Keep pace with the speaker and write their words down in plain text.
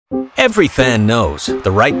Every fan knows the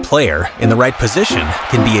right player in the right position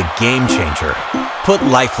can be a game changer. Put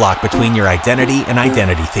LifeLock between your identity and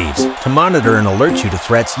identity thieves to monitor and alert you to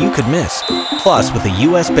threats you could miss. Plus, with a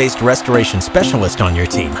U.S.-based restoration specialist on your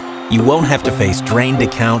team, you won't have to face drained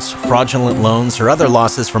accounts, fraudulent loans, or other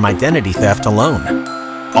losses from identity theft alone.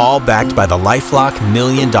 All backed by the LifeLock $1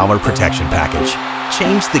 Million Protection Package.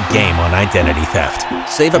 Change the game on identity theft.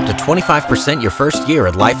 Save up to 25% your first year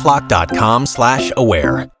at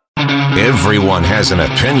LifeLock.com/aware. Everyone has an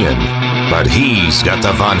opinion, but he's got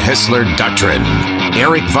the VonHaessler Doctrine.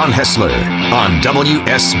 Eric VonHaessler on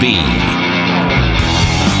WSB.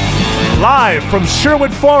 Live from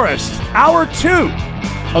Sherwood Forest, Hour 2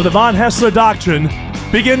 of the VonHaessler Doctrine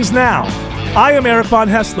begins now. I am Eric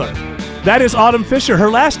VonHaessler. That is Autumn Fisher,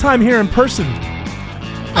 her last time here in person.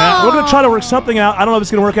 We're going to try to work something out. I don't know if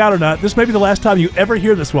it's going to work out or not. This may be the last time you ever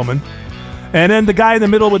hear this woman. And then the guy in the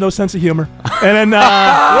middle with no sense of humor. And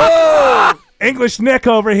then English Nick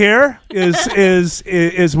over here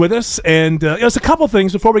is with us. And there's a couple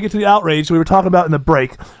things before we get to the outrage we were talking about in the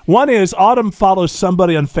break. One is Autumn follows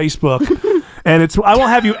somebody on Facebook. And I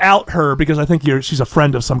won't have you out her because I think she's a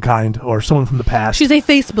friend of some kind or someone from the past. She's a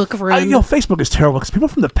Facebook friend. Facebook is terrible because people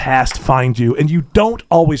from the past find you, and you don't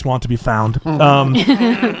always want to be found.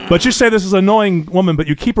 But you say this is an annoying woman, but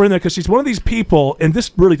you keep her in there because she's one of these people, and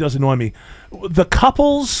this really does annoy me. The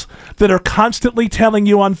couples that are constantly telling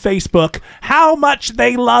you on Facebook how much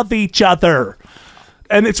they love each other.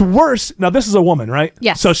 And it's worse. Now, this is a woman, right?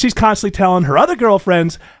 Yes. So she's constantly telling her other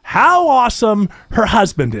girlfriends how awesome her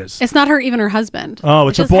husband is. It's not her husband. Oh,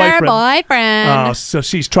 it's a boyfriend. Her boyfriend. Oh, so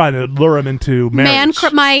she's trying to lure him into marriage.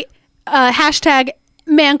 My hashtag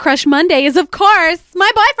Man Crush Monday is, of course,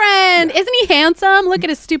 my boyfriend. Isn't he handsome? Look at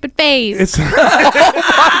his stupid face.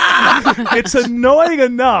 It's annoying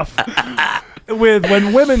enough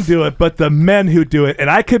when women do it, but the men who do it, and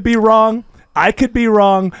I could be wrong,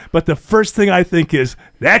 but the first thing I think is,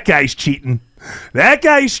 that guy's cheating. That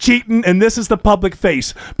guy's cheating, and this is the public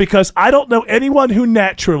face. Because I don't know anyone who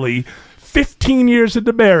naturally, 15 years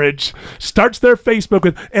into marriage, starts their Facebook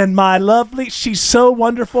with, and my lovely, she's so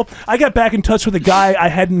wonderful. I got back in touch with a guy I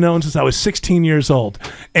hadn't known since I was 16 years old.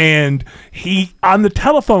 And he, on the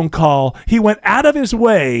telephone call, he went out of his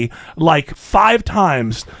way like 5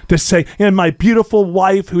 times to say, and my beautiful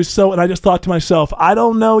wife who's so, and I just thought to myself, I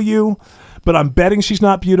don't know you, but I'm betting she's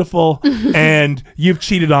not beautiful, and you've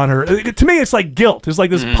cheated on her. To me, it's like guilt. It's like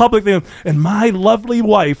this public thing. And my lovely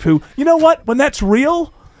wife who, you know what? When that's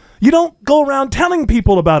real, you don't go around telling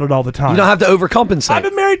people about it all the time. You don't have to overcompensate. I've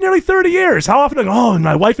been married nearly 30 years. How often do I go, oh, and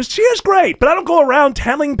my wife she is great. But I don't go around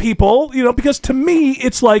telling people, because to me,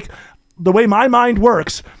 it's like the way my mind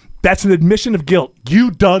works, that's an admission of guilt. You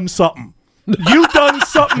done something. You've done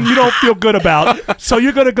something you don't feel good about, so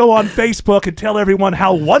you're going to go on Facebook and tell everyone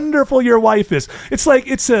how wonderful your wife is. It's like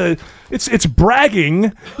it's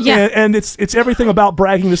bragging, and it's everything about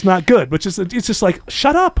bragging that's not good. Which is it's just like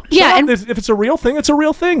shut up. Shut up. If it's a real thing, it's a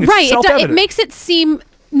real thing. It's right. self-evident. It makes it seem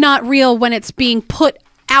not real when it's being put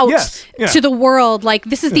out to the world. Like,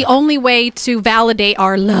 this is the only way to validate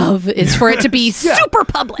our love is for it to be super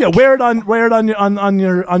public. Yeah, wear it on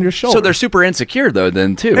your shoulder. So they're super insecure though,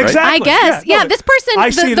 then too, right? Exactly. I guess. Yeah, this person,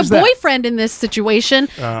 the boyfriend in this situation,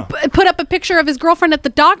 put up a picture of his girlfriend at the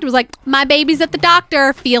doctor. Was like, my baby's at the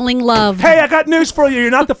doctor, feeling loved. Hey, I got news for you.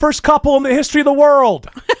 You're not the first couple in the history of the world.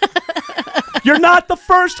 You're not the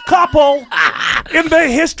first couple in the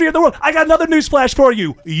history of the world. I got another news flash for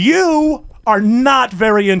you. You are not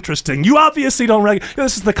very interesting. You obviously don't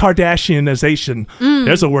this is the Kardashianization.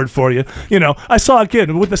 There's a word for you. I saw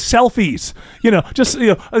again with the selfies.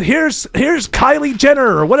 Here's Kylie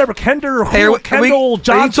Jenner or whatever, Kendall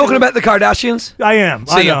Johnson. Are you talking about the Kardashians? I am.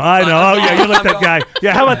 I know. Oh yeah, you're like that guy.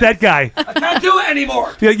 Yeah, how about that guy? I can't do it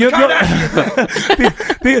anymore. Yeah,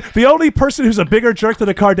 the only person who's a bigger jerk than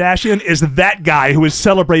a Kardashian is that guy who is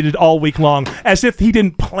celebrated all week long, as if he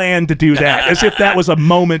didn't plan to do that, as if that was a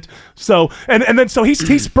moment. So then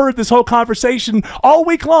he spurred this whole conversation all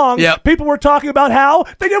week long. Yep. People were talking about how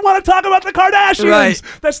they didn't want to talk about the Kardashians. Right.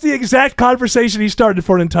 That's the exact conversation he started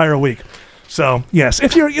for an entire week. So, yes,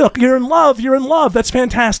 if you're in love, you're in love. That's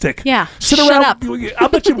fantastic. Yeah. Shut up. I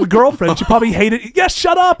bet you with girlfriends, you probably hate it. Yes,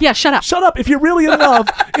 shut up. Yeah, shut up. Shut up. If you're really in love,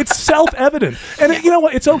 it's self-evident. And you know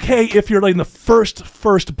what? It's okay if you're like in the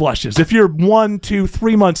first blushes. If you're 1, 2,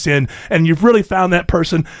 3 months in and you've really found that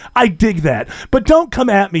person, I dig that. But don't come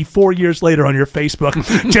at me 4 years later on your Facebook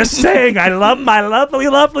just saying, I love my lovely,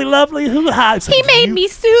 lovely, lovely hoo-ha. He made me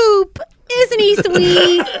soup. Ew. isn't he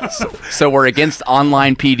sweet? So we're against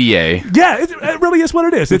online PDA. Yeah, it really is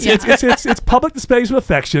what it is. It's public displays of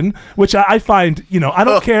affection, which I find, I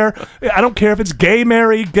don't care. I don't care if it's gay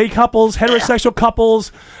married, gay couples, heterosexual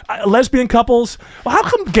couples, lesbian couples. Well, how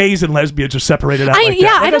come gays and lesbians are separated out like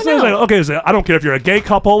that? I don't know. I don't care if you're a gay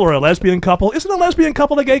couple or a lesbian couple. Isn't a lesbian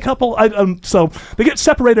couple a gay couple? So they get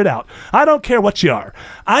separated out. I don't care what you are.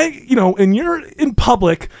 And you're in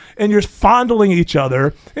public and you're fondling each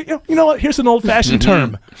other. You know what? Here's an old-fashioned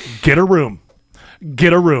term. Get a room.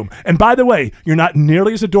 Get a room. And by the way, you're not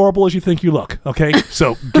nearly as adorable as you think you look, okay?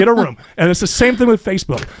 So get a room. And it's the same thing with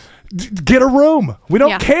Facebook. Get a room. We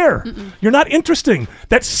don't care. Mm-mm. You're not interesting.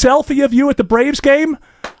 That selfie of you at the Braves game,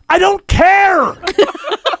 I don't care.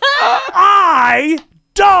 I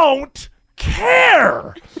don't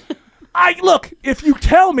care. Look, if you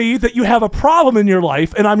tell me that you have a problem in your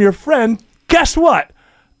life and I'm your friend, guess what?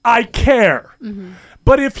 I care. Mm-hmm.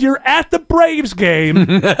 But if you're at the Braves game,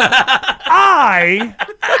 I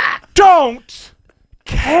don't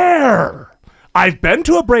care. I've been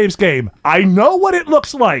to a Braves game. I know what it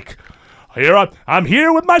looks like. I'm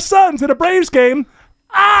here with my sons at a Braves game.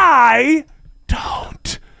 I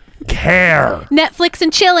don't care. Netflix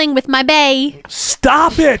and chilling with my bae.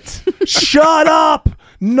 Stop it. Shut up.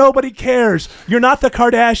 Nobody cares. You're not the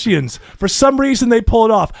Kardashians. For some reason, they pull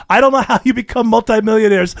it off. I don't know how you become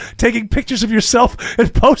multimillionaires taking pictures of yourself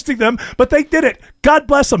and posting them, but they did it. God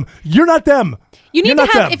bless them. You're not them. You need to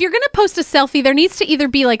have, if you're going to post a selfie, there needs to either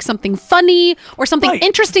be like something funny or something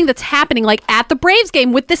interesting that's happening, like at the Braves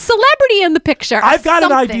game with this celebrity in the picture. I've got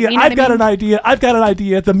an idea. I've got an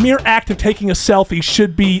idea. The mere act of taking a selfie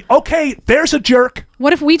should be, okay, there's a jerk.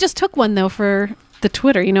 What if we just took one, though, for the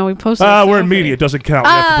Twitter? We posted. We're in media. It doesn't count.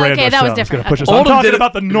 We have to brand ourselves. That was different. I'm talking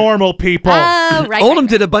about the normal people. Right. Oldham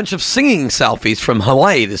did a bunch of singing selfies from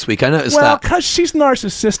Hawaii this week. I noticed that. Well, because she's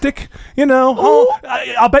narcissistic,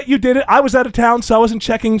 I'll bet you did it. I was out of town, so I wasn't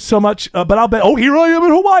checking so much, but I'll bet, here I am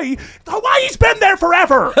in Hawaii. Hawaii's been there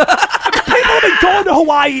forever. People have been going to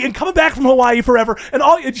Hawaii and coming back from Hawaii forever. And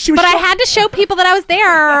I had to show people that I was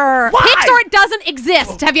there. Why? Pixar doesn't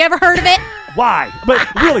exist. Have you ever heard of it? Why?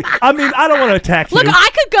 But really, I don't want to attack you. Look, I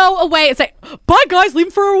could go away and say, bye guys,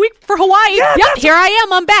 leaving for a week for Hawaii. Yeah, yep, here I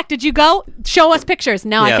am. I'm back. Did you go? Show us pictures.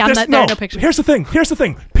 No, I found that there are no pictures. Here's the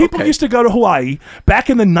thing. People used to go to Hawaii back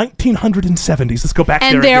in the 1970s. Let's go back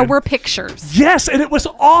there. And there were pictures. Yes, and it was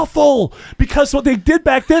awful because what they did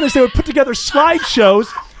back then is they would put together slideshows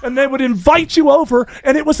and they would invite you over,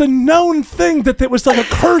 and it was a known thing that it was like a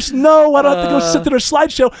curse. No, I don't have to go sit through a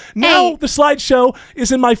slideshow. Now the slideshow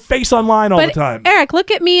is in my face online all the time. Eric, look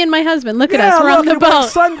at me and my husband. Look at us. We're on the boat.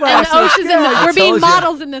 Sunglasses. And the ocean's we're being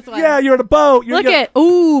models in this one. Yeah, you're in a boat.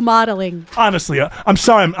 Modeling. Honestly, I'm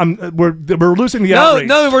sorry. We're losing the outrage.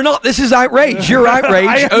 No, we're not. This is outrage. You're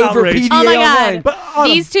outraged over PDA Oh my God. Online. But,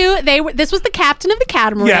 these two, this was the captain of the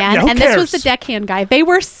catamaran, and cares? this was the deckhand guy. They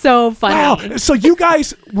were so funny. Wow. So you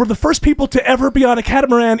guys were the first people to ever be on a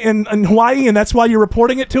catamaran in Hawaii, and that's why you're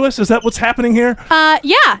reporting it to us? Is that what's happening here?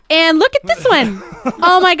 Yeah. And look at this one.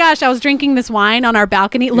 Oh my gosh, I was drinking this wine on our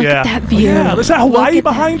balcony. Look at that view. Yeah, is that Hawaii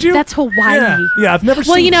behind you? That's Hawaii. Yeah, I've never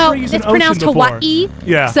seen trees it's and pronounced ocean before. Hawaii.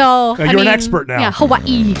 Yeah. So you're an expert now. Yeah,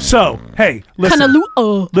 Hawaii. So, hey,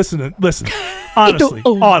 listen. Listen. Honestly,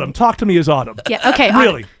 Autumn, talk to me as Autumn. Yeah, okay.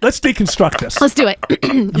 Really, let's deconstruct this. Let's do it.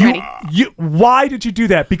 I'm ready. Why did you do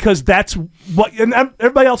that? Because that's what, and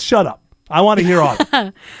everybody else shut up. I want to hear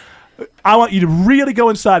Autumn. I want you to really go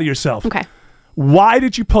inside of yourself. Okay. Why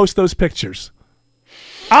did you post those pictures?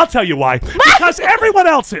 I'll tell you why. Because everyone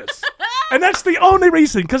else is. And that's the only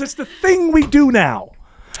reason, because it's the thing we do now.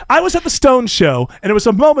 I was at the Stones show, and there was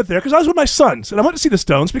a moment there, because I was with my sons, and I went to see the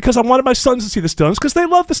Stones because I wanted my sons to see the Stones because they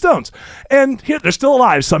love the Stones. And here, they're still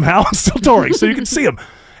alive somehow, still touring, so you can see them.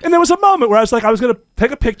 And there was a moment where I was like, I was going to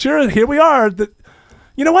take a picture, and here we are.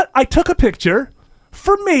 You know what? I took a picture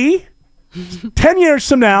for me 10 years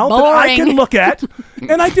from now that I can look at,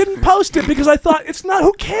 and I didn't post it because I thought,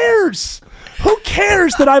 who cares? Who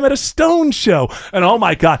cares that I'm at a Stones show? And oh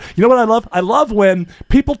my God, you know what I love? I love when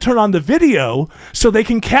people turn on the video so they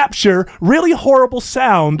can capture really horrible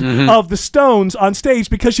sound of the Stones on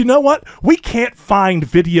stage, because you know what? We can't find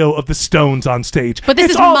video of the Stones on stage. But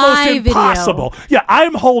this it's is almost my impossible. video. Yeah,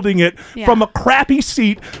 I'm holding it from a crappy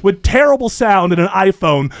seat with terrible sound and an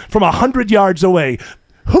iPhone from 100 yards away.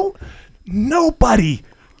 Nobody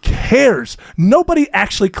cares. Nobody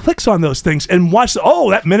actually clicks on those things and watches,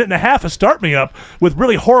 that minute and a half of Start Me Up with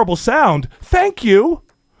really horrible sound. Thank you.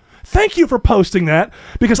 Thank you for posting that,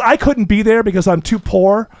 because I couldn't be there because I'm too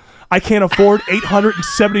poor. I can't afford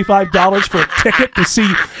 $875 for a ticket to see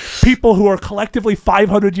people who are collectively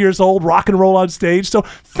 500 years old rock and roll on stage. So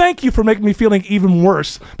thank you for making me feeling even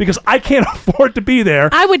worse because I can't afford to be there.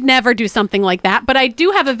 I would never do something like that, but I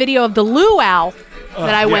do have a video of the luau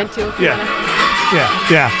that I went to.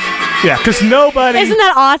 Yeah, because nobody... Isn't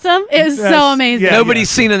that awesome? It was so amazing. Nobody's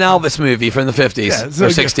seen an Elvis movie from the 50s or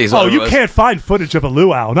 60s. Oh, you can't find footage of a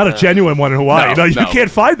luau, not a genuine one in Hawaii. No, you can't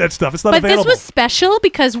find that stuff. It's not available. But this was special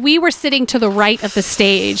because we were sitting to the right of the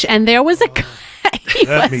stage, and there was a guy. He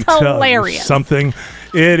Let was me tell hilarious. you something.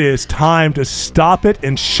 It is time to stop it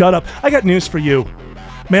and shut up. I got news for you.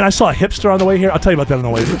 Man, I saw a hipster on the way here. I'll tell you about that on the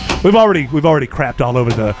way. We've already crapped all over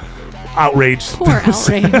the outrage. Poor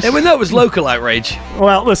outrage. And we know it was local outrage.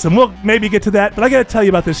 Well, listen, we'll maybe get to that, but I got to tell you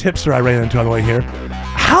about this hipster I ran into on the way here.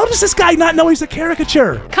 How does this guy not know he's a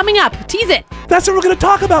caricature? Coming up, tease it. That's what we're going to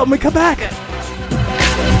talk about when we come back.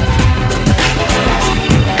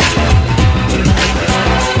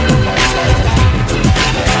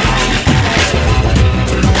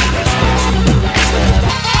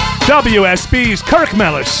 WSB's Kirk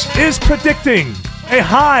Mellish is predicting a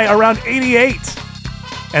high around 88.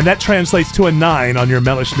 And that translates to a 9 on your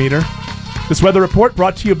Mellish meter. This weather report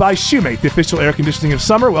brought to you by Shoemate, the official air conditioning of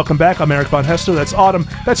summer. Welcome back. I'm Eric VonHaessler. That's Autumn.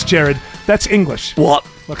 That's Jared. That's English. What?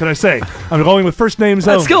 What can I say? I'm going with first names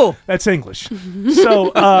only. That's cool. That's English.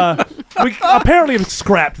 So we apparently have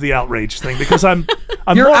scrapped the outrage thing because I'm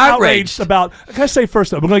You're more outraged about. Can I say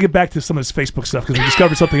first? We're going to get back to some of this Facebook stuff because we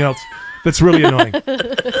discovered something else that's really annoying.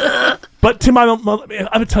 But to I'm going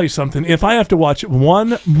to tell you something. If I have to watch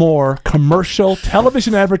one more commercial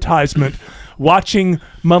television advertisement watching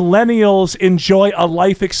millennials enjoy a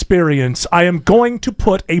life experience, I am going to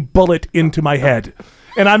put a bullet into my head.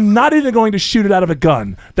 And I'm not even going to shoot it out of a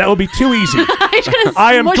gun. That would be too easy.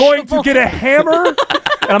 I am going to get a hammer, and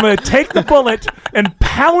I'm going to take the bullet and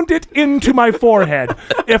pound it into my forehead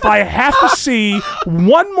if I have to see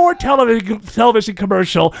one more television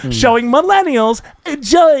commercial showing millennials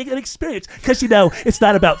enjoying an experience. Because, it's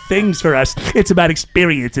not about things for us. It's about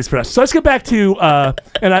experiences for us. So let's get back to,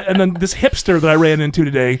 and then this hipster that I ran into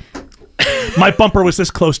today. My bumper was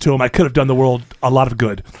this close to him. I could have done the world a lot of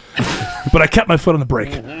good. But I kept my foot on the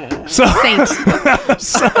brake. So,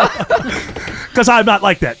 because I'm not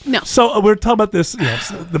like that. No. So we're talking about this,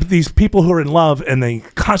 these people who are in love and they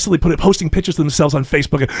constantly posting pictures of themselves on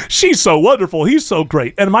Facebook. And, she's so wonderful. He's so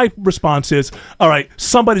great. And my response is, all right,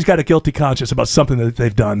 somebody's got a guilty conscience about something that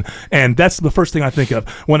they've done. And that's the first thing I think of.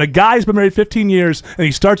 When a guy's been married 15 years and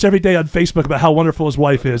he starts every day on Facebook about how wonderful his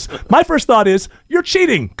wife is, my first thought is, you're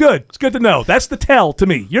cheating. Good. It's good to know. That's the tell to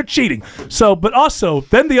me. You're cheating. So, but also,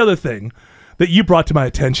 then the other thing that you brought to my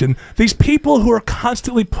attention, these people who are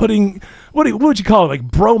constantly putting, what would you call it, like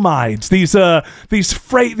bromides, these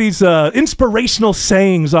inspirational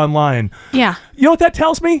sayings online. Yeah. You know what that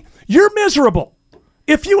tells me? You're miserable.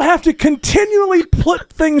 If you have to continually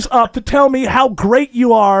put things up to tell me how great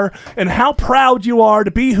you are and how proud you are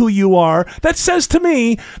to be who you are, that says to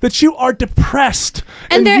me that you are depressed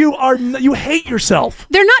and you hate yourself.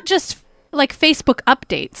 They're not just like Facebook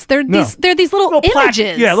updates. They're these little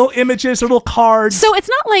images. Little images or little cards. So it's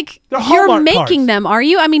not like They're you're Hallmark making cards. them, are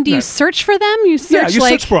you? I mean, do you search for them? You search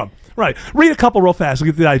search for them. Right. Read a couple real fast.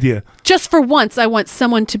 We'll get the idea. Just for once, I want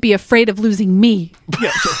someone to be afraid of losing me.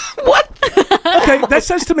 Yeah. What? Okay, that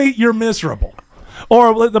says to me you're miserable.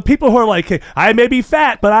 Or the people who are like, hey, I may be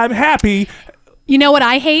fat, but I'm happy. You know what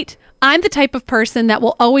I hate? I'm the type of person that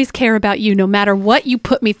will always care about you no matter what you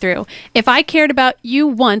put me through. If I cared about you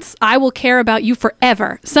once, I will care about you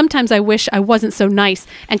forever. Sometimes I wish I wasn't so nice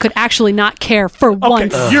and could actually not care for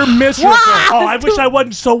once. You're miserable. I wish I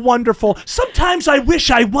wasn't so wonderful. Sometimes I wish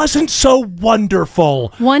I wasn't so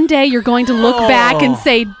wonderful. One day you're going to look back and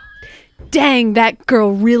say, dang, that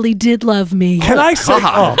girl really did love me. Can I say,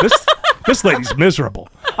 this lady's miserable.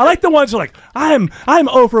 I like the ones who are like, I'm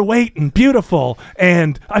overweight and beautiful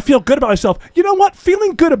and I feel good about myself. You know what?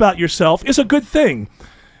 Feeling good about yourself is a good thing.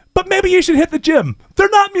 But maybe you should hit the gym. They're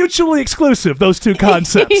not mutually exclusive, those two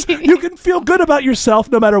concepts. You can feel good about yourself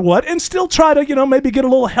no matter what and still try to, maybe get a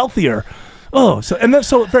little healthier.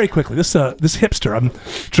 So very quickly, this hipster, I'm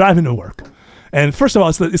driving to work. And first of all,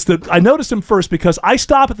 I noticed him first because I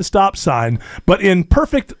stop at the stop sign, but in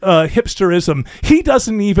perfect hipsterism, he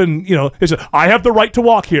doesn't even, I have the right to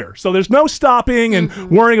walk here. So there's no stopping and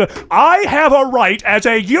worrying about, I have a right as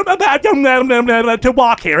a human to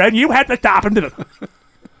walk here, and you have to stop.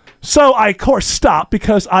 So I, of course, stop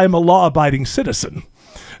because I'm a law-abiding citizen.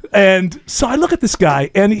 And so I look at this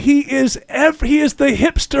guy, and he is the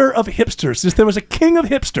hipster of hipsters. If there was a king of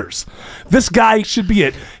hipsters, this guy should be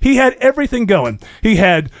it. He had everything going. He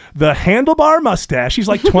had the handlebar mustache. He's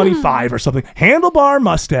like 25 or something. Handlebar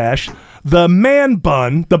mustache. The man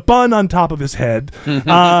bun, the bun on top of his head.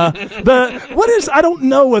 I don't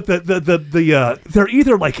know what they're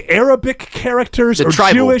either like Arabic characters or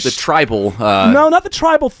Jewish. The tribal. No, not the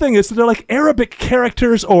tribal thing. They're like Arabic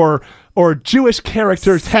characters or Jewish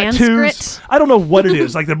characters, Sanskrit? tattoos. I don't know what it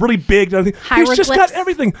is. Like they're really big. He's just got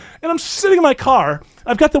everything. And I'm sitting in my car.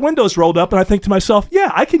 I've got the windows rolled up, and I think to myself,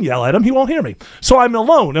 yeah, I can yell at him. He won't hear me. So I'm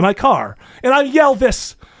alone in my car, and I yell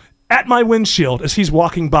this at my windshield as he's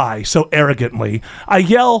walking by so arrogantly. I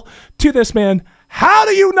yell to this man, how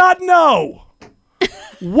do you not know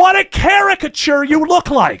what a caricature you look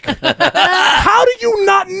like? How do you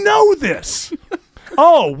not know this?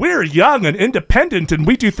 Oh, we're young and independent and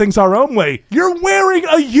we do things our own way. You're wearing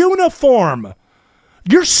a uniform.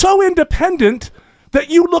 You're so independent that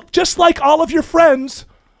you look just like all of your friends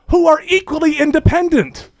who are equally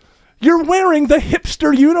independent. You're wearing the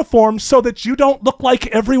hipster uniform so that you don't look like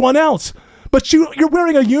everyone else. But you're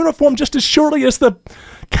wearing a uniform just as surely as the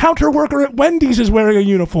counter worker at Wendy's is wearing a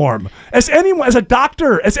uniform. As anyone, as a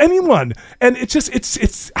doctor, as anyone. And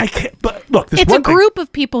I can't, but look, this it's a group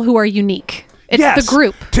of people who are unique. It's the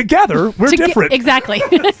group. Together, we're different. Exactly.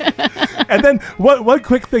 And then one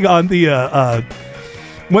quick thing on the,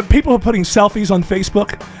 when people are putting selfies on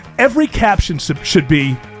Facebook, every caption should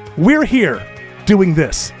be, we're here doing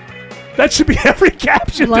this. That should be every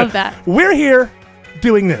caption. Love that. We're here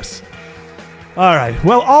doing this. All right.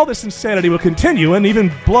 Well, all this insanity will continue and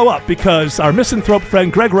even blow up because our misanthrope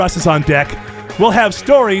friend Greg Russ is on deck. We'll have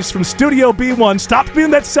stories from Studio B1. Stop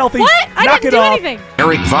being that selfie. What? I Knock didn't it do off. anything.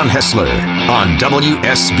 Eric VonHaessler on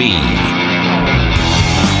WSB.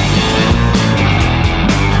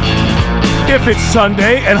 If it's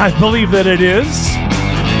Sunday, and I believe that it is,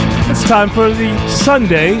 it's time for the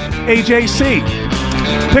Sunday AJC.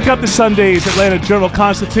 Pick up the Sunday's Atlanta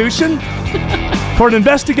Journal-Constitution for an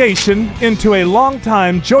investigation into a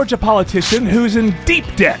longtime Georgia politician who's in deep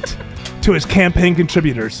debt to his campaign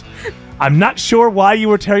contributors. I'm not sure why you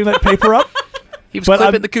were tearing that paper up. He was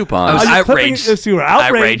clipping the coupons. I was outraged. You were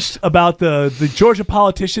outraged about the Georgia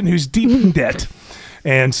politician who's deep in debt.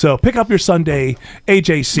 And so pick up your Sunday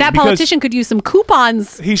AJC. That politician could use some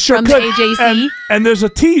coupons he sure from could. the AJC. And there's a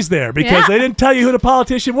tease there because they didn't tell you who the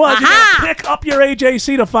politician was. You got to pick up your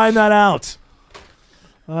AJC to find that out.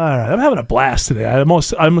 All right, I'm having a blast today. I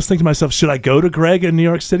almost think to myself, should I go to Greg in New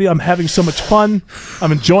York City? I'm having so much fun.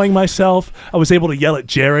 I'm enjoying myself. I was able to yell at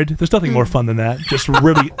Jared. There's nothing more fun than that. Just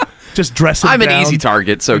really, just dress him I'm down an easy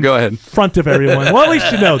target, so go ahead. in front of everyone. Well, at least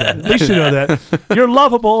you know that. At least you know that. You're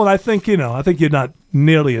lovable, and I think you're not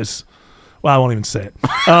nearly as... Well, I won't even say it.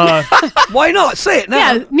 Why not? Say it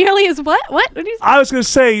now. Yeah, nearly as what? What did you say? I was going to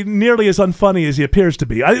say nearly as unfunny as he appears to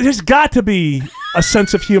be. There's got to be a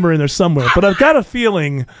sense of humor in there somewhere, but I've got a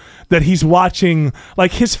feeling that he's watching,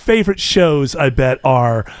 like, his favorite shows, I bet,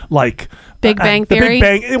 are, like... Big Bang the Theory?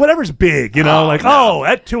 Big Bang, whatever's big, you know, that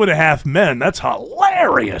 2.5 Men, that's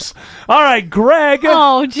hilarious. All right, Greg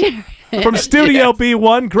Oh, Jerry. from Studio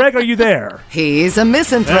B1. Greg, are you there? He's a There you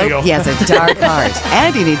misanthrope. go. He has a dark heart.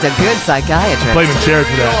 And he needs a good psychiatrist. Blaming Jared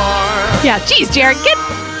for that. Yeah, geez, Jared,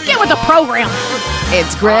 get with the program.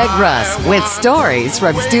 It's Greg Russ with stories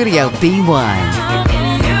from Studio B1.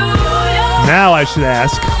 Now I should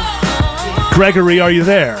ask, Gregory, are you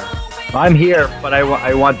there? I'm here, but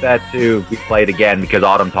I want that to be played again because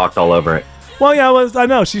Autumn talked all over it. Well, yeah, I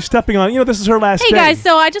know. She's stepping on, this is her last Hey, day. guys,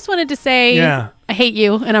 so I just wanted to say I hate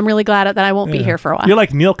you, and I'm really glad that I won't be here for a while. You're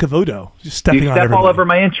like Neil Cavuto, just stepping You on step everybody. all over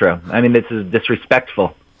my intro. I mean, this is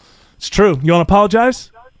disrespectful. It's true. You want to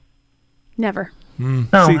apologize? Never. No,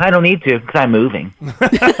 See- I don't need to because I'm moving.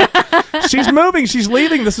 She's moving. She's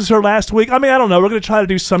leaving. This is her last week. I mean, I don't know. We're going to try to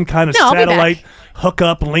do some kind of No, I'll be satellite back.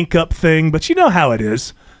 hookup, link-up thing, but you know how it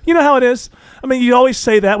is. You know how it is? I mean, you always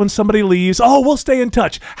say that when somebody leaves. Oh, we'll stay in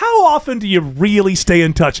touch. How often do you really stay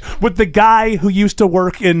in touch with the guy who used to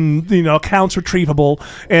work in, accounts retrievable,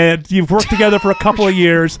 and you've worked together for a couple of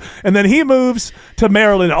years, and then he moves to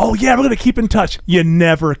Maryland. Oh, yeah, we're going to keep in touch. You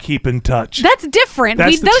never keep in touch. That's different.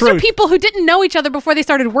 That's the Those are truth. people who didn't know each other before they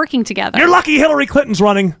started working together. You're lucky Hillary Clinton's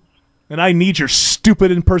running, and I need your stupid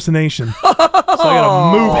impersonation. So I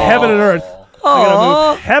got to move heaven and earth. I got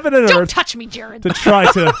to move heaven and Don't earth touch me, Jared. to try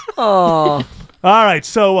to... All right,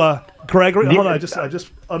 so Gregory, hold on, I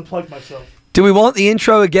just unplugged myself. Do we want the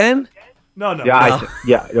intro again? No.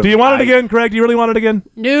 Yeah. Do you want it again, Greg? Do you really want it again?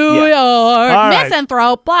 New York, right.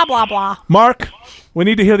 misanthrope, blah, blah, blah. Mark, we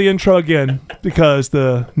need to hear the intro again because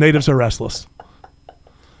the natives are restless.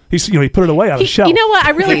 he put it away on the shelf. You know what?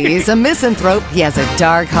 I really He's a misanthrope. He has a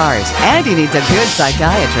dark heart, and he needs a good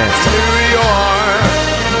psychiatrist. New York.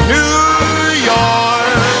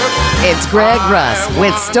 It's Greg Russ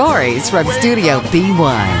with stories from Studio B1.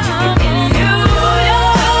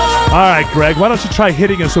 All right, Greg, why don't you try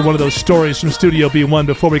hitting us with one of those stories from Studio B1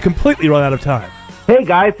 before we completely run out of time? Hey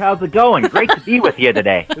guys, how's it going? Great to be with you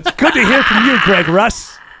today. It's good to hear from you, Greg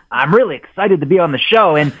Russ. I'm really excited to be on the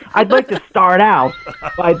show, and I'd like to start out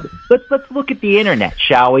by let's look at the internet,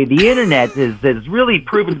 shall we? The internet is really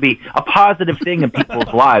proven to be a positive thing in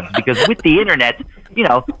people's lives because with the internet,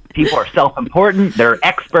 people are self-important. They're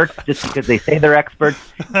experts just because they say they're experts.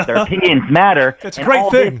 Their opinions matter. That's a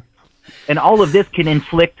great thing. And all of this can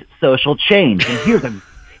inflict social change. And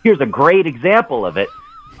here's a great example of it.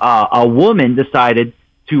 A woman decided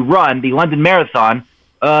to run the London Marathon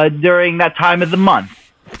during that time of the month.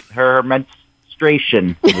 Her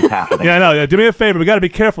menstruation was happening. Yeah, I know. Do me a favor. We got to be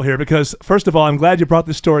careful here because, first of all, I'm glad you brought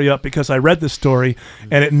this story up because I read this story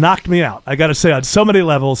and it knocked me out. I got to say, on so many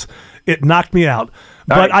levels, it knocked me out.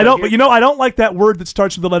 But I don't like that word that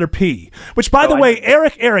starts with the letter P, which, by the way,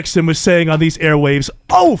 Eric Erickson was saying on these airwaves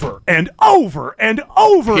over and over and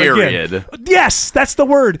over again. Yes, that's the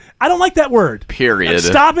word. I don't like that word. Period.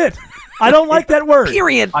 Stop it. I don't like that word.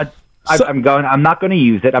 Period. I'm not going to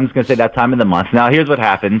use it. I'm just going to say that time of the month. Now, here's what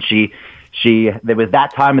happened. There was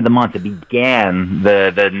that time of the month. It began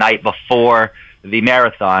the night before the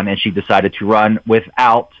marathon, and she decided to run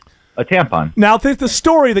without a tampon. Now, the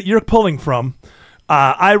story that you're pulling from,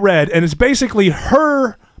 I read, and it's basically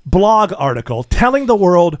her blog article telling the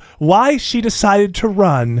world why she decided to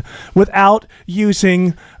run without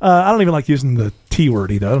using, I don't even like using the T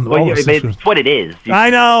word either. It's what it is. I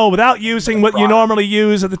know, without using what you normally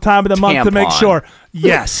use at the time of the month to make sure.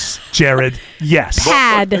 Yes, Jared, yes.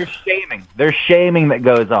 There's shaming that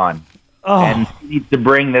goes on. Oh. And she needs to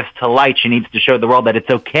bring this to light. She needs to show the world that it's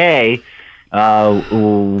okay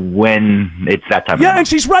when it's that time of the month. And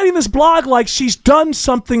she's writing this blog like she's done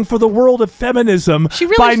something for the world of feminism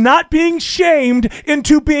by not being shamed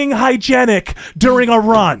into being hygienic during a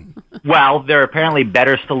run. Well, there are apparently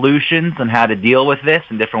better solutions on how to deal with this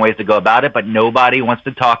and different ways to go about it, but nobody wants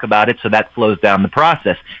to talk about it, so that slows down the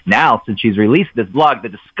process. Now, since she's released this blog, the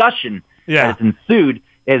discussion that has ensued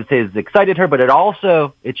has excited her, but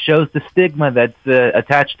it shows the stigma that's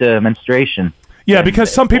attached to menstruation. Yeah,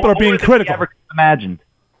 because some people are being critical. Ever imagined.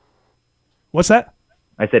 What's that?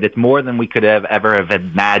 I said it's more than we could have ever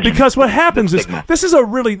imagined. Because what happens is, this is a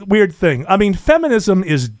really weird thing. I mean, feminism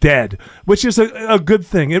is dead, which is a good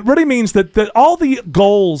thing. It really means that all the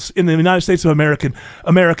goals in the United States of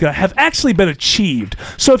America have actually been achieved.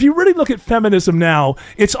 So if you really look at feminism now,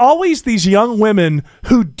 it's always these young women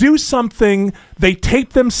who do something, they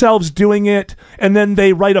tape themselves doing it, and then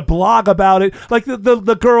they write a blog about it. Like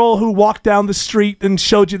the girl who walked down the street and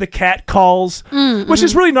showed you the cat calls, which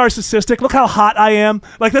is really narcissistic. Look how hot I am.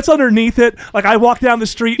 Like, that's underneath it. Like, I walk down the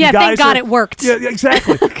street and guys thank God it worked. Yeah,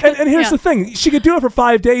 exactly. and here's the thing. She could do it for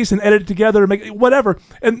 5 days and edit it together and make whatever.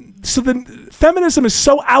 And so then feminism is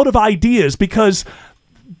so out of ideas because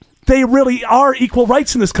they really are equal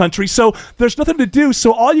rights in this country. So there's nothing to do.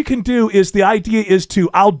 So all you can do is, the idea is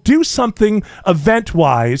I'll do something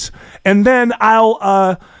event-wise, and then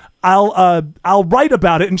I'll write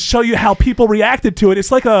about it and show you how people reacted to it.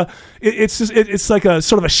 It's like it's like a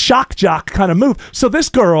sort of a shock jock kind of move. So this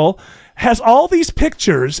girl has all these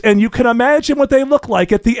pictures, and you can imagine what they look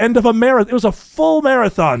like at the end of a marathon. It was a full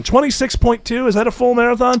marathon, 26.2. Is that a full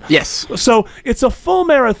marathon? Yes. So it's a full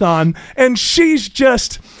marathon, and she's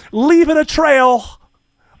just leaving a trail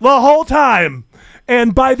the whole time.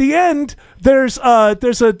 And by the end, there's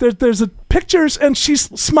pictures, and she's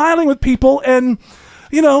smiling with people, and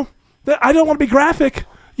I don't want to be graphic.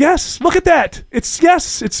 Yes, look at that. It's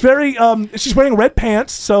very, she's wearing red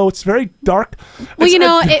pants, so it's very dark.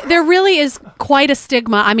 Well, there really is quite a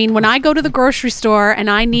stigma. I mean, when I go to the grocery store and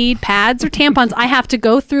I need pads or tampons, I have to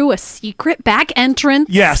go through a secret back entrance.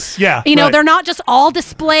 Yes, yeah. They're not just all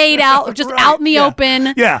displayed out, just out in the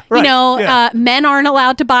open. Yeah, right. Men aren't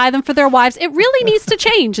allowed to buy them for their wives. It really needs to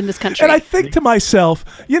change in this country. And I think to myself,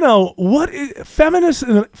 feminists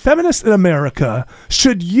in America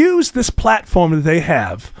should use this platform that they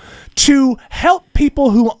have to help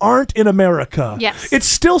people who aren't in America. Yes. It's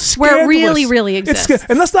still scandalous. Where it really, really exists.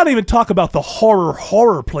 And let's not even talk about the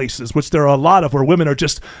horror places, which there are a lot of, where women are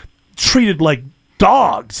just treated like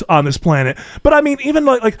dogs on this planet. But I mean, even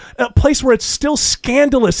like a place where it's still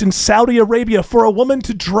scandalous in Saudi Arabia for a woman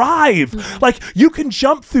to drive. Like, you can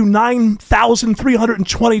jump through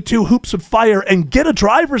 9,322 hoops of fire and get a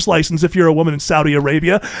driver's license if you're a woman in Saudi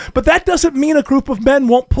Arabia. But that doesn't mean a group of men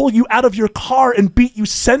won't pull you out of your car and beat you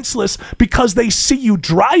senseless because they see you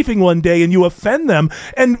driving one day and you offend them.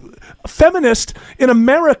 And feminists in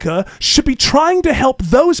America should be trying to help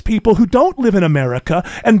those people who don't live in America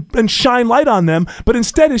and shine light on them, but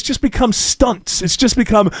instead it's just become stunts. It's just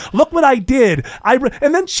become, look what I did.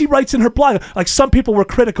 And then she writes in her blog, like, some people were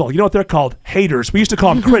critical. You know what they're called? Haters. We used to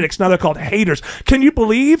call them critics. Now they're called haters. Can you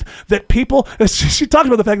believe that people, she talked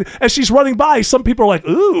about the fact that as she's running by, some people are like,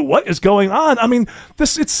 ooh, what is going on? I mean,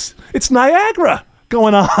 it's Niagara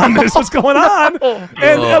going on. This is what's going on.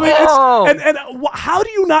 And I mean, how do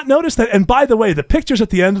you not notice that? And by the way, the pictures at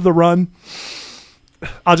the end of the run,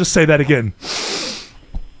 I'll just say that again.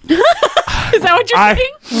 Is that what you're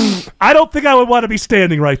saying? I don't think I would want to be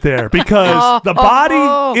standing right there because the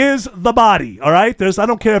body is the body. All right. I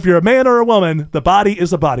don't care if you're a man or a woman. The body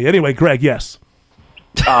is the body. Anyway, Greg, yes.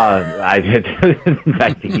 I'm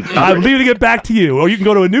leaving it back to you. Or you can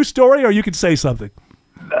go to a new story, or you can say something.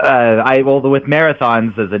 With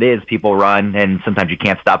marathons as it is, people run, and sometimes you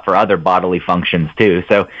can't stop for other bodily functions too.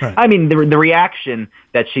 So, right. I mean, the reaction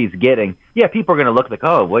that she's getting, people are going to look like,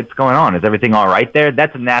 oh, what's going on? Is everything all right there?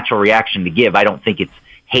 That's a natural reaction to give. I don't think it's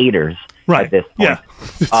haters at this point.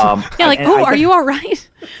 Are you all right?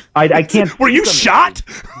 I can't. Were you shot?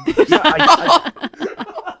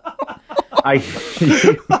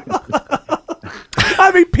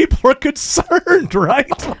 I mean, people are concerned, right?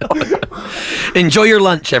 Enjoy your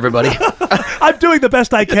lunch, everybody. I'm doing the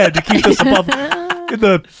best I can to keep this above in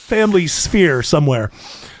the family sphere somewhere.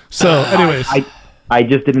 So, anyways. I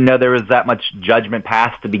just didn't know there was that much judgment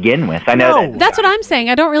passed to begin with. I know that's what I'm saying.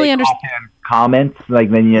 I don't really understand. Comments, like,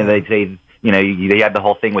 then, they say, they had the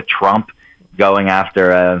whole thing with Trump going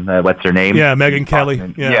after, what's her name? Yeah, Megyn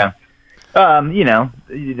Kelly. Yeah.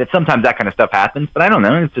 That sometimes that kind of stuff happens, but I don't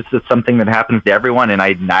know. It's just something that happens to everyone, and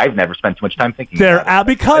I've never spent too much time thinking about it.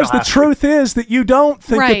 Because the truth is that you don't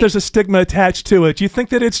think that there's a stigma attached to it. You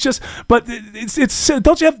think that it's just, but it's.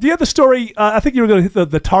 Do you have the story? I think you were going to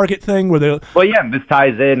hit the Target thing where they. Well, yeah, this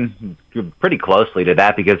ties in pretty closely to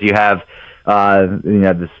that because you have,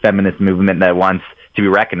 this feminist movement that wants to be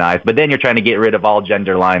recognized, but then you're trying to get rid of all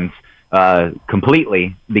gender lines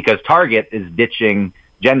completely because Target is ditching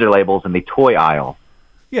gender labels in the toy aisle.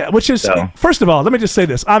 Yeah, which is, first of all, let me just say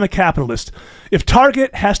this. I'm a capitalist. If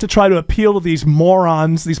Target has to try to appeal to these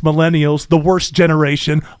morons, these millennials, the worst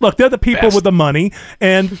generation, look, they're the people with the money,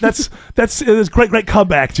 and that's great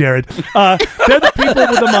comeback, Jared. They're the people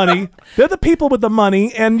with the money. They're the people with the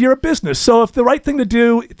money, and you're a business. So if the right thing to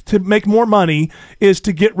do to make more money is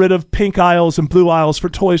to get rid of pink aisles and blue aisles for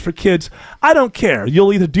toys for kids, I don't care.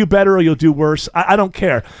 You'll either do better or you'll do worse. I don't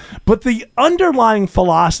care. But the underlying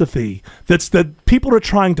philosophy that people are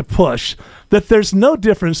trying to push, that there's no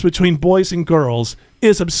difference between boys and girls,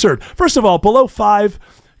 is absurd. First of all, below 5,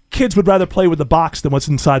 kids would rather play with the box than what's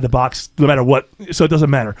inside the box, no matter what, so it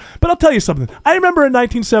doesn't matter. But I'll tell you something. I remember in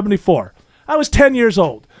 1974, I was 10 years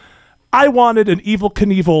old. I wanted an Evel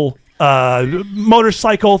Knievel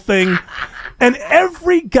motorcycle thing, and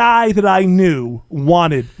every guy that I knew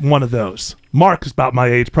wanted one of those. Mark is about my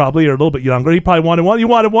age, probably, or a little bit younger. He probably wanted one. You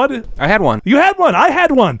wanted one? I had one. You had one. I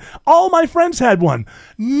had one. All my friends had one.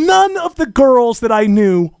 None of the girls that I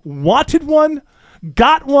knew wanted one,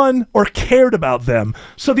 got one, or cared about them.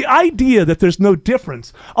 So the idea that there's no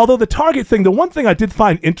difference, although the Target thing, the one thing I did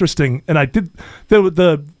find interesting, and I did,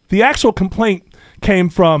 the actual complaint came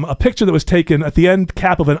from a picture that was taken at the end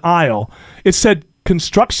cap of an aisle. It said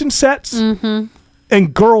construction sets and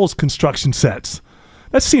girls' construction sets.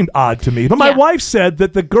 That seemed odd to me. But my wife said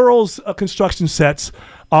that the girls' construction sets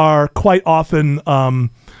are quite often a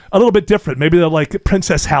little bit different. Maybe they're like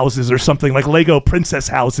princess houses or something, like Lego princess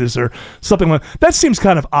houses or something like that. That seems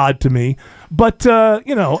kind of odd to me. But, so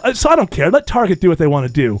I don't care. Let Target do what they want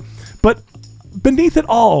to do. But beneath it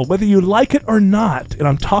all, whether you like it or not, and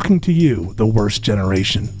I'm talking to you, the worst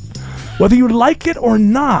generation, whether you like it or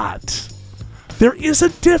not, there is a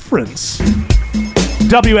difference.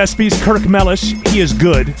 WSB's Kirk Mellish, he is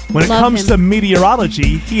good. When it comes to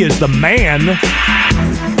meteorology, he is the man.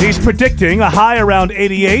 He's predicting a high around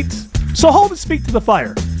 88. So hold and speak to the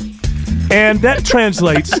fire. And that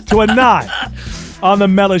translates to a 9 on the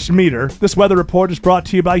Mellish meter. This weather report is brought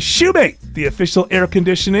to you by Shoemate, the official air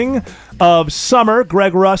conditioning of summer.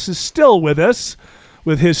 Greg Russ is still with us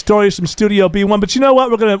with his stories from Studio B1. But you know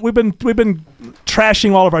what? We've been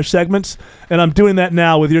trashing all of our segments, and I'm doing that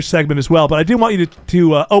now with your segment as well. But I do want you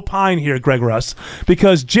to opine here, Greg Russ,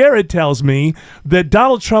 because Jared tells me that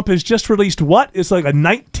Donald Trump has just released what? It's like a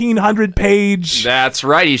 1,900-page... That's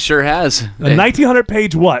right, he sure has. A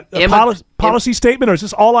 1,900-page what? Policy statement, or is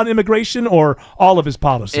this all on immigration or all of his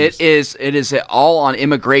policies? It is all on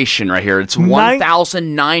immigration right here. It's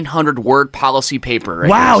 1,900-word policy paper right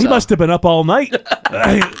wow, here, he must have been up all night.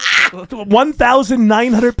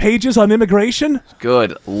 1,900 pages on immigration?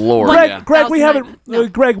 Good Lord. Greg, we haven't... No.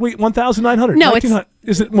 Greg, 1,900. No, it's...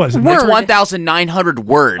 Is it? What is it? It's 1,900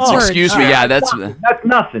 words. Oh, excuse me. Yeah, that's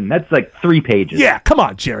nothing. That's like 3 pages. Yeah, come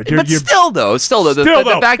on, Jared. But still, the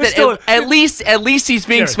fact that at least he's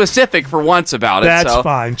being specific for once about it. That's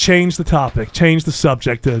fine. Change the topic. Change the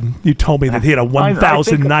subject. You told me that he had a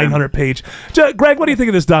 1,900 page. Greg, what do you think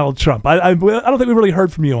of this Donald Trump? I don't think we really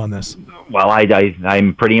heard from you on this. Well,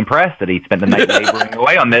 I'm pretty impressed that he spent the night laboring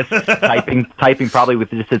away on this, typing probably with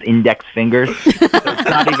just his index fingers. So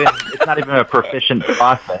it's not even a proficient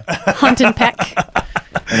process. Hunt and peck.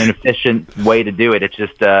 And an efficient way to do it. It's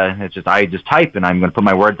just I just type and I'm going to put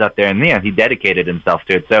my words out there, and yeah, he dedicated himself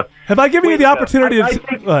to it. So have I given you the opportunity?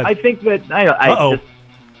 I think that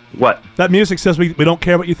what that music says we don't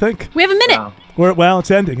care what you think. We have a minute. Well, it's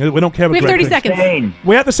ending. We don't care what we have Greg 30 seconds. Insane.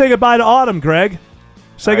 We have to say goodbye to Autumn, Greg.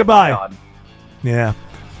 Say goodbye. Bye, yeah.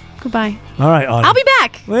 Goodbye. All right, Autumn. I'll be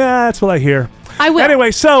back. Yeah, that's what I hear. I will.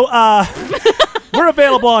 Anyway, so we're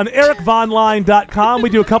available on ericvonline.com. We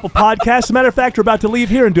do a couple podcasts. As a matter of fact, we're about to leave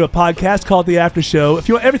here and do a podcast called The After Show. If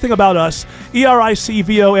you want everything about us,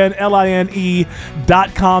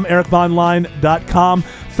 ericvonline.com, ericvonline.com.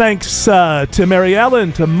 Thanks to Mary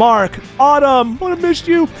Ellen, to Mark, Autumn, would have missed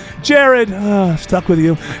you, Jared, stuck with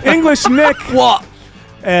you, English Nick. What?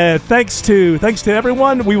 Thanks to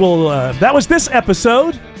everyone. We will. That was this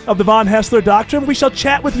episode of the VonHaessler Doctrine. We shall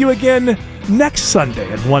chat with you again next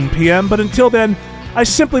Sunday at 1 p.m. But until then, I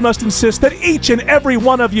simply must insist that each and every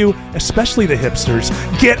one of you, especially the hipsters,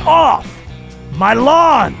 get off my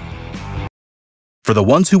lawn. For the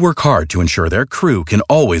ones who work hard to ensure their crew can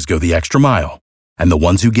always go the extra mile, and the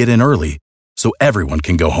ones who get in early so everyone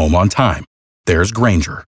can go home on time, there's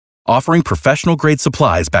Grainger, offering professional-grade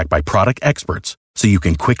supplies backed by product experts so you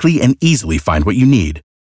can quickly and easily find what you need.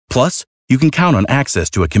 Plus, you can count on access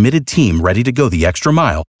to a committed team ready to go the extra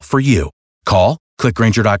mile for you. Call, click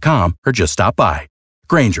Grainger.com, or just stop by.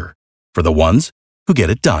 Grainger, for the ones who get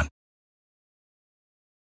it done.